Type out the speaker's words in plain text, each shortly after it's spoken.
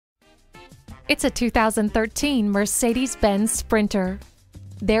It's a 2013 Mercedes-Benz Sprinter.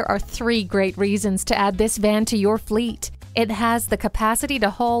 There are 3 great reasons to add this van to your fleet. It has the capacity to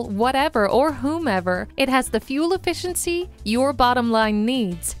haul whatever or whomever. It has the fuel efficiency your bottom line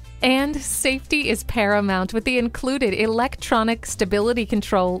needs. And safety is paramount with the included electronic stability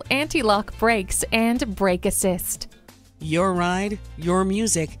control, anti-lock brakes, and brake assist. Your ride, your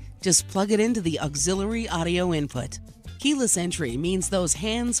music. Just plug it into the auxiliary audio input. Keyless entry means those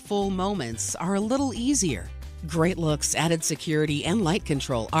hands-full moments are a little easier. Great looks, added security, and light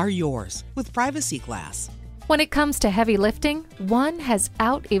control are yours with Privacy Glass. When it comes to heavy lifting, one has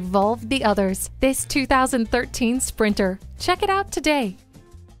out-evolved the others. This 2013 Sprinter. Check it out today.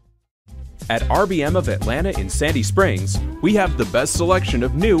 At RBM of Atlanta in Sandy Springs, we have the best selection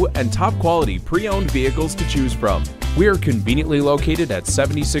of new and top-quality pre-owned vehicles to choose from. We are conveniently located at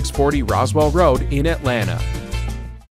 7640 Roswell Road in Atlanta.